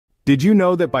Did you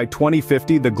know that by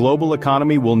 2050 the global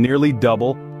economy will nearly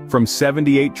double, from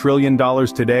 $78 trillion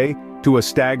today to a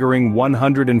staggering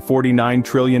 $149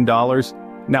 trillion?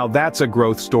 Now that's a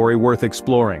growth story worth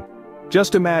exploring.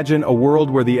 Just imagine a world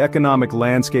where the economic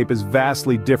landscape is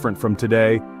vastly different from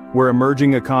today, where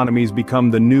emerging economies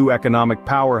become the new economic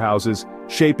powerhouses,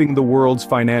 shaping the world's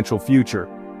financial future.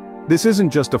 This isn't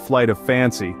just a flight of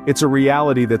fancy, it's a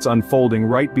reality that's unfolding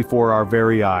right before our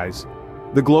very eyes.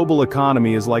 The global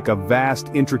economy is like a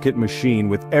vast, intricate machine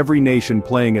with every nation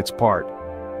playing its part.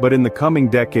 But in the coming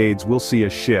decades we'll see a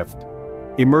shift.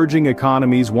 Emerging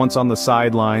economies once on the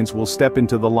sidelines will step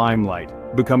into the limelight,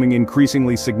 becoming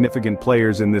increasingly significant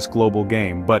players in this global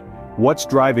game. But what's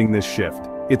driving this shift?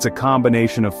 It's a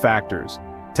combination of factors.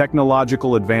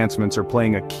 Technological advancements are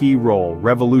playing a key role,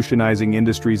 revolutionizing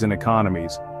industries and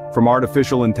economies. From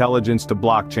artificial intelligence to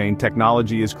blockchain,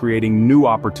 technology is creating new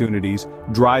opportunities,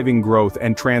 driving growth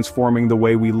and transforming the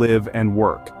way we live and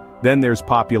work. Then there's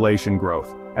population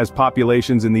growth. As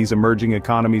populations in these emerging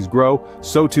economies grow,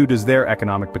 so too does their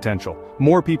economic potential.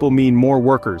 More people mean more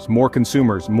workers, more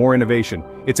consumers, more innovation.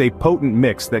 It's a potent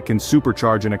mix that can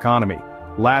supercharge an economy.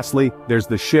 Lastly, there's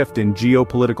the shift in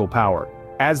geopolitical power.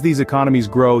 As these economies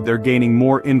grow, they're gaining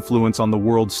more influence on the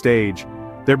world stage.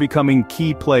 They're becoming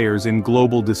key players in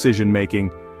global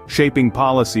decision-making, shaping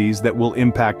policies that will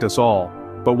impact us all.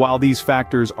 But while these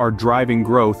factors are driving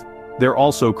growth, they're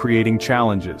also creating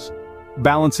challenges.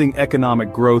 Balancing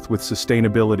economic growth with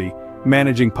sustainability,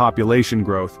 managing population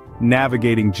growth,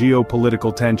 navigating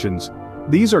geopolitical tensions.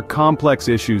 These are complex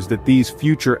issues that these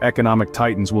future economic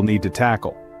titans will need to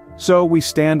tackle. So we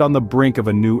stand on the brink of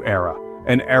a new era.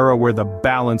 An era where the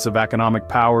balance of economic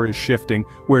power is shifting,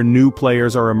 where new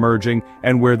players are emerging,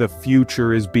 and where the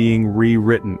future is being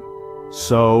rewritten.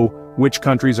 So, which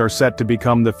countries are set to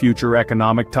become the future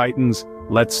economic titans?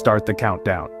 Let's start the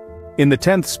countdown. In the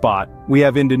 10th spot, we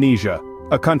have Indonesia,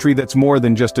 a country that's more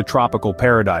than just a tropical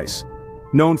paradise.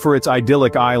 Known for its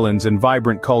idyllic islands and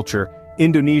vibrant culture,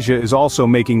 Indonesia is also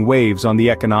making waves on the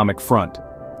economic front.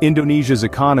 Indonesia's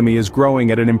economy is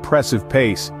growing at an impressive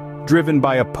pace, driven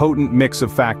by a potent mix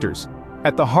of factors.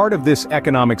 At the heart of this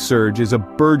economic surge is a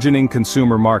burgeoning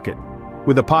consumer market.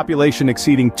 With a population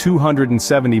exceeding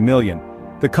 270 million,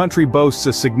 the country boasts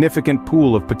a significant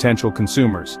pool of potential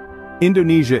consumers.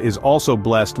 Indonesia is also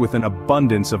blessed with an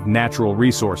abundance of natural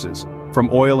resources,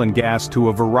 from oil and gas to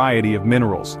a variety of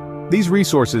minerals. These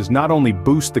resources not only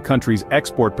boost the country's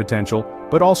export potential,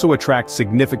 but also attract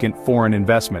significant foreign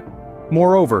investment.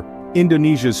 Moreover,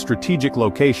 Indonesia's strategic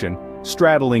location,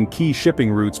 straddling key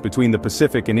shipping routes between the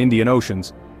Pacific and Indian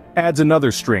Oceans, adds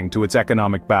another string to its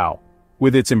economic bow.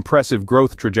 With its impressive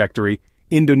growth trajectory,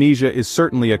 Indonesia is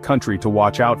certainly a country to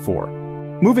watch out for.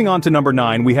 Moving on to number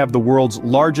 9, we have the world's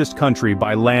largest country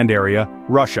by land area,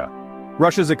 Russia.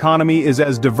 Russia's economy is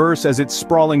as diverse as its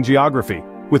sprawling geography,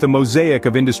 with a mosaic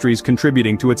of industries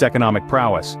contributing to its economic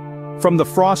prowess. From the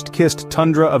frost-kissed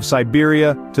tundra of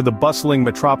Siberia to the bustling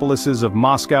metropolises of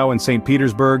Moscow and St.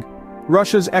 Petersburg,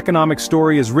 Russia's economic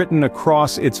story is written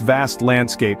across its vast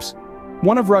landscapes.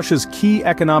 One of Russia's key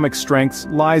economic strengths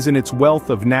lies in its wealth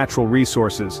of natural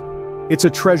resources. It's a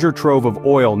treasure trove of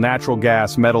oil, natural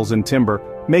gas, metals and timber,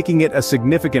 making it a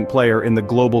significant player in the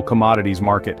global commodities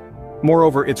market.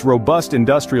 Moreover, its robust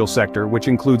industrial sector, which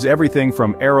includes everything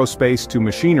from aerospace to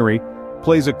machinery,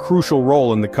 plays a crucial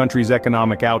role in the country's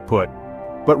economic output.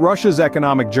 But Russia's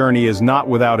economic journey is not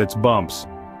without its bumps.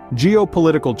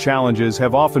 Geopolitical challenges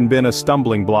have often been a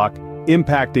stumbling block,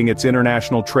 impacting its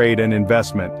international trade and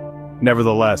investment.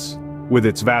 Nevertheless, with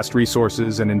its vast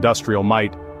resources and industrial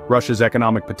might, Russia's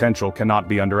economic potential cannot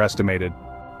be underestimated.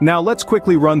 Now let's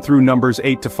quickly run through numbers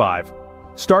 8 to 5.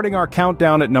 Starting our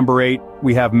countdown at number 8,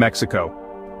 we have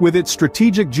Mexico. With its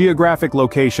strategic geographic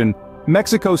location,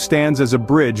 Mexico stands as a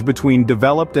bridge between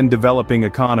developed and developing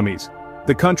economies.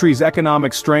 The country's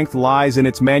economic strength lies in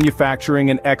its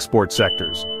manufacturing and export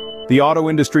sectors. The auto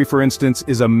industry, for instance,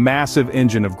 is a massive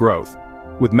engine of growth,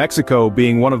 with Mexico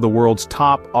being one of the world's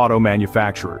top auto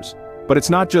manufacturers. But it's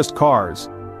not just cars.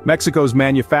 Mexico's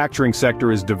manufacturing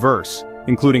sector is diverse,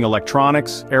 including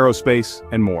electronics, aerospace,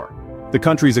 and more. The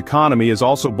country's economy is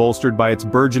also bolstered by its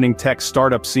burgeoning tech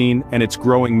startup scene and its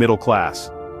growing middle class.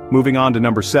 Moving on to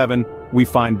number 7, we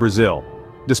find Brazil.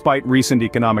 Despite recent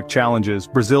economic challenges,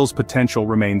 Brazil's potential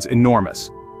remains enormous.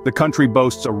 The country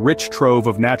boasts a rich trove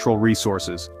of natural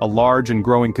resources, a large and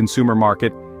growing consumer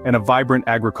market, and a vibrant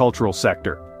agricultural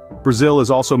sector. Brazil is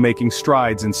also making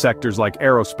strides in sectors like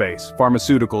aerospace,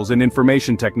 pharmaceuticals, and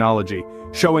information technology,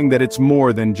 showing that it's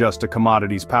more than just a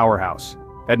commodities powerhouse.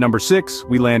 At number 6,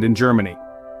 we land in Germany.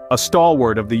 A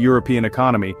stalwart of the European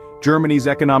economy, Germany's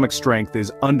economic strength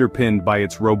is underpinned by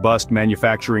its robust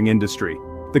manufacturing industry.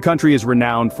 The country is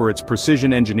renowned for its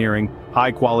precision engineering,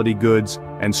 high-quality goods,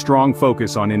 and strong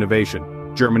focus on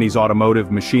innovation. Germany's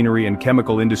automotive, machinery, and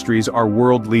chemical industries are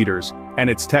world leaders, and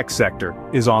its tech sector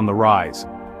is on the rise.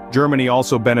 Germany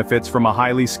also benefits from a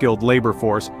highly skilled labor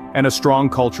force and a strong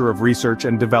culture of research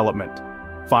and development.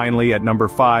 Finally, at number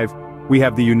 5, we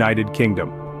have the United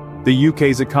Kingdom. The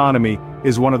UK's economy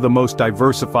is one of the most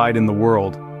diversified in the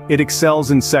world. It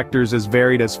excels in sectors as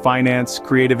varied as finance,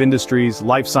 creative industries,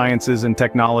 life sciences, and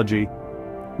technology.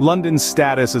 London's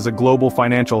status as a global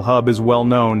financial hub is well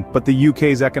known, but the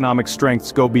UK's economic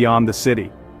strengths go beyond the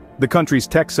city. The country's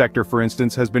tech sector, for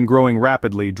instance, has been growing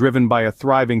rapidly, driven by a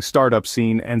thriving startup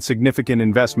scene and significant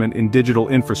investment in digital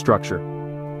infrastructure.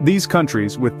 These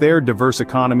countries, with their diverse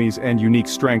economies and unique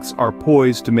strengths, are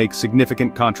poised to make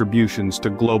significant contributions to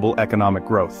global economic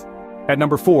growth. At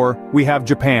number 4, we have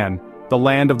Japan, the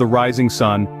land of the rising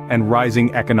sun and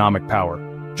rising economic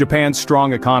power. Japan's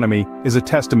strong economy is a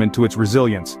testament to its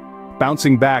resilience,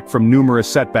 bouncing back from numerous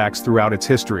setbacks throughout its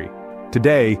history.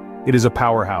 Today, it is a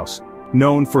powerhouse,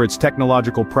 known for its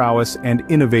technological prowess and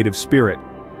innovative spirit.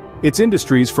 Its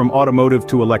industries from automotive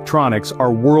to electronics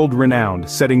are world-renowned,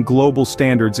 setting global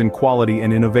standards in quality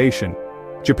and innovation.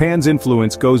 Japan's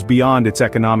influence goes beyond its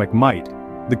economic might.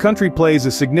 The country plays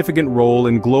a significant role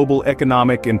in global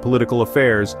economic and political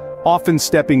affairs, often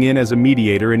stepping in as a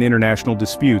mediator in international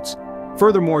disputes.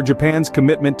 Furthermore, Japan's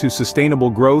commitment to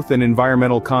sustainable growth and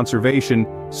environmental conservation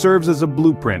serves as a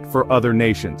blueprint for other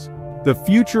nations. The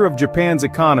future of Japan's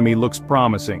economy looks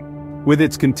promising. With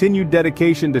its continued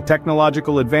dedication to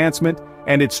technological advancement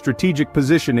and its strategic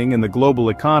positioning in the global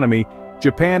economy,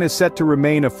 Japan is set to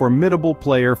remain a formidable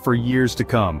player for years to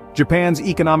come. Japan's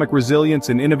economic resilience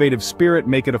and innovative spirit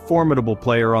make it a formidable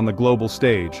player on the global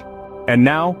stage. And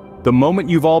now, the moment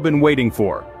you've all been waiting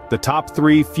for, the top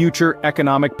 3 future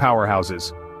economic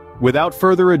powerhouses. Without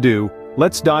further ado,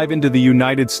 let's dive into the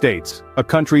United States, a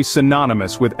country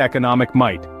synonymous with economic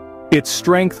might. Its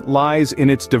strength lies in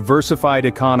its diversified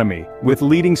economy, with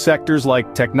leading sectors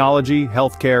like technology,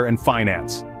 healthcare, and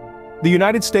finance. The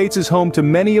United States is home to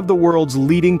many of the world's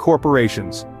leading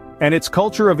corporations, and its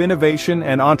culture of innovation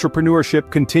and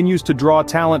entrepreneurship continues to draw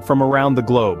talent from around the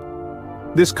globe.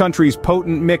 This country's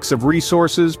potent mix of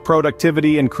resources,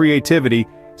 productivity, and creativity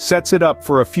sets it up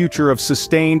for a future of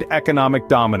sustained economic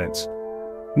dominance.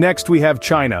 Next, we have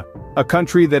China, a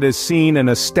country that has seen an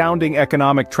astounding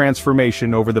economic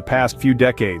transformation over the past few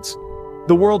decades.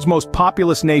 The world's most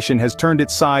populous nation has turned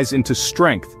its size into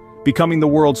strength, becoming the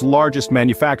world's largest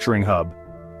manufacturing hub.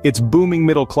 Its booming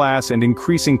middle class and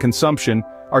increasing consumption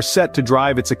are set to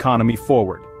drive its economy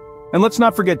forward. And let's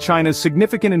not forget China's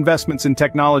significant investments in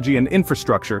technology and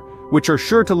infrastructure, which are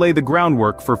sure to lay the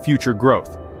groundwork for future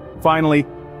growth. Finally,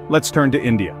 let's turn to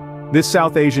India. This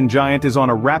South Asian giant is on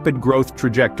a rapid growth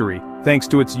trajectory, thanks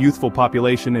to its youthful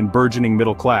population and burgeoning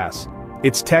middle class.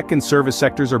 Its tech and service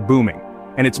sectors are booming,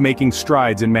 and it's making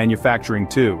strides in manufacturing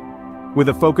too. With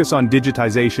a focus on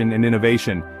digitization and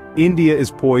innovation, India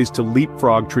is poised to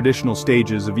leapfrog traditional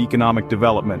stages of economic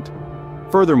development.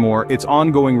 Furthermore, its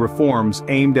ongoing reforms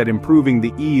aimed at improving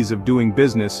the ease of doing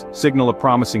business signal a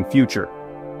promising future.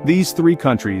 These 3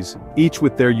 countries, each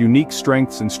with their unique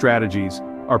strengths and strategies,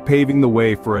 are paving the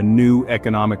way for a new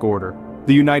economic order.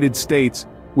 The United States,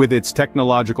 with its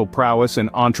technological prowess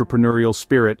and entrepreneurial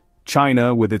spirit,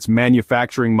 China with its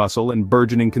manufacturing muscle and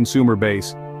burgeoning consumer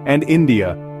base, and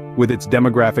India with its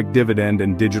demographic dividend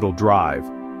and digital drive.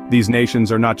 These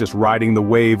nations are not just riding the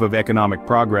wave of economic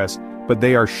progress, but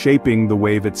they are shaping the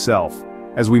wave itself.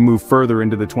 As we move further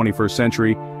into the 21st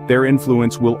century, their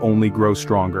influence will only grow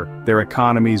stronger, their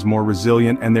economies more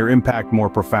resilient, and their impact more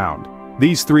profound.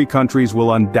 These 3 countries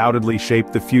will undoubtedly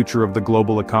shape the future of the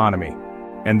global economy.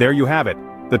 And there you have it,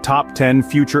 the top 10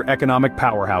 future economic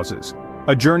powerhouses.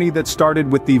 A journey that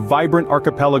started with the vibrant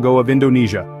archipelago of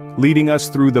Indonesia, leading us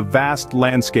through the vast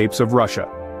landscapes of Russia.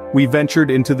 We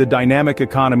ventured into the dynamic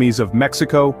economies of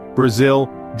Mexico, Brazil,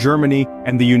 Germany,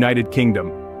 and the United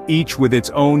Kingdom, each with its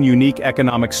own unique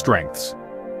economic strengths.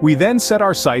 We then set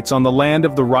our sights on the land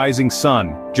of the rising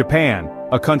sun, Japan,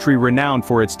 a country renowned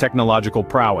for its technological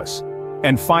prowess.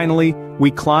 And finally,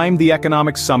 we climbed the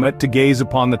economic summit to gaze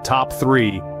upon the top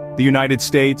 3, the United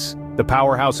States, the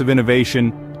powerhouse of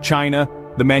innovation, China,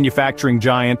 the manufacturing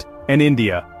giant, and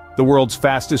India, the world's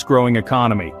fastest-growing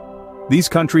economy. These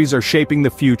countries are shaping the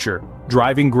future,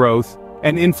 driving growth,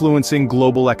 and influencing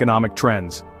global economic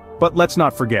trends. But let's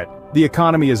not forget, the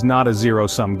economy is not a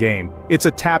zero-sum game. It's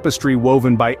a tapestry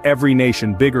woven by every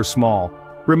nation, big or small.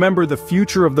 Remember, the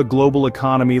future of the global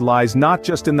economy lies not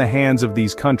just in the hands of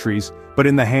these countries, but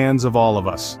in the hands of all of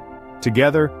us.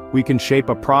 Together, we can shape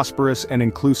a prosperous and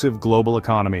inclusive global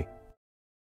economy.